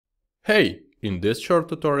Hey! In this short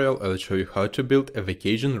tutorial I'll show you how to build a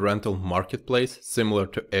vacation rental marketplace similar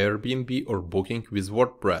to Airbnb or Booking with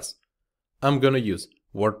WordPress. I'm gonna use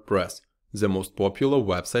WordPress, the most popular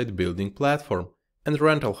website building platform, and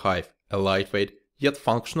RentalHive, a lightweight yet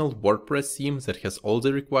functional WordPress theme that has all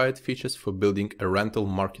the required features for building a rental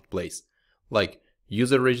marketplace, like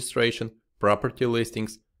user registration, property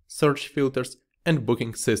listings, search filters, and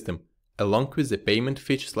booking system, along with the payment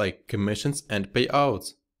features like commissions and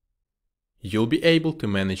payouts. You'll be able to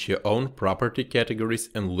manage your own property categories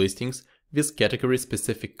and listings with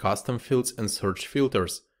category-specific custom fields and search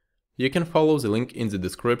filters. You can follow the link in the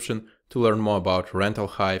description to learn more about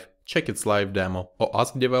RentalHive, check its live demo, or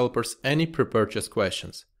ask developers any pre-purchase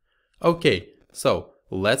questions. Okay, so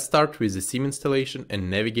let's start with the theme installation and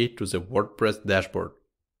navigate to the WordPress dashboard.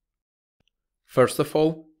 First of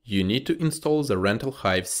all, you need to install the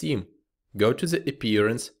RentalHive theme. Go to the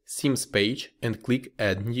Appearance Themes page and click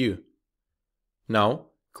Add New. Now,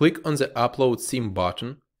 click on the Upload Theme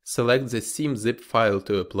button, select the theme zip file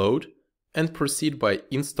to upload, and proceed by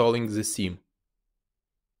installing the theme.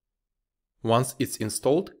 Once it's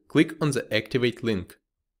installed, click on the Activate link.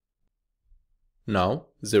 Now,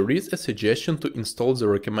 there is a suggestion to install the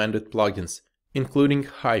recommended plugins, including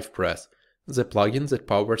HivePress, the plugin that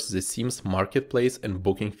powers the theme's marketplace and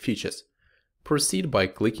booking features. Proceed by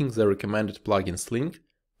clicking the recommended plugins link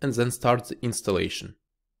and then start the installation.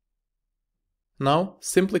 Now,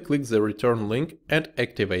 simply click the return link and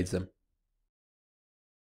activate them.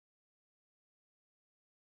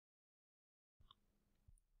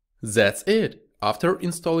 That's it! After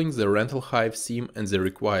installing the RentalHive theme and the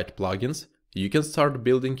required plugins, you can start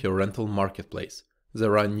building your rental marketplace.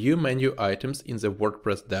 There are new menu items in the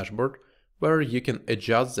WordPress dashboard where you can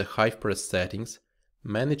adjust the HivePress settings,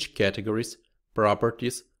 manage categories,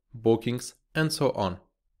 properties, bookings, and so on.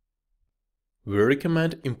 We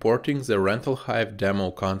recommend importing the RentalHive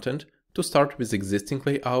demo content to start with existing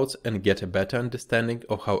layouts and get a better understanding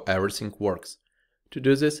of how everything works. To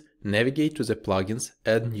do this, navigate to the Plugins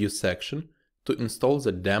Add New section to install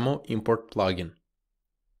the Demo Import plugin.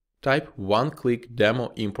 Type one-click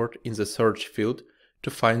Demo Import in the search field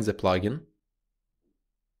to find the plugin.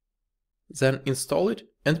 Then install it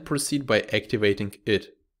and proceed by activating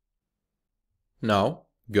it. Now,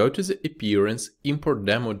 go to the Appearance Import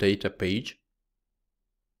Demo Data page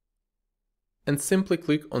and simply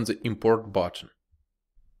click on the Import button.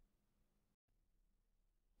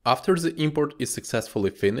 After the import is successfully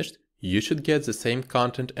finished, you should get the same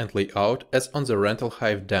content and layout as on the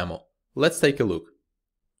RentalHive demo. Let's take a look.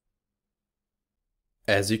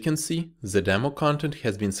 As you can see, the demo content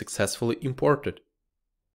has been successfully imported.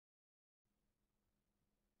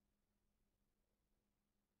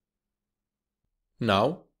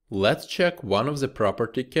 Now, let's check one of the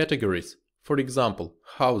property categories, for example,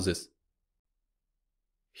 houses.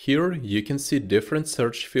 Here you can see different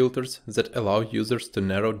search filters that allow users to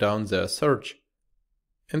narrow down their search.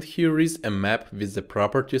 And here is a map with the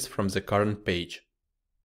properties from the current page.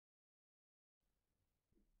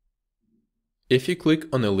 If you click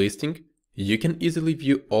on a listing, you can easily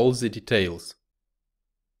view all the details.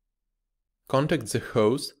 Contact the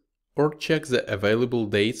host or check the available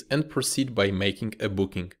dates and proceed by making a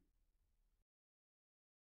booking.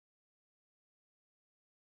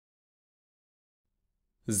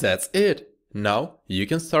 That's it! Now you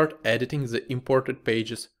can start editing the imported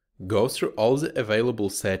pages, go through all the available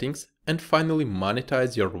settings, and finally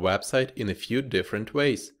monetize your website in a few different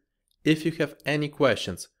ways. If you have any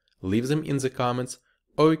questions, leave them in the comments,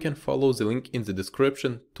 or you can follow the link in the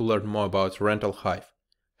description to learn more about RentalHive.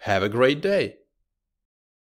 Have a great day!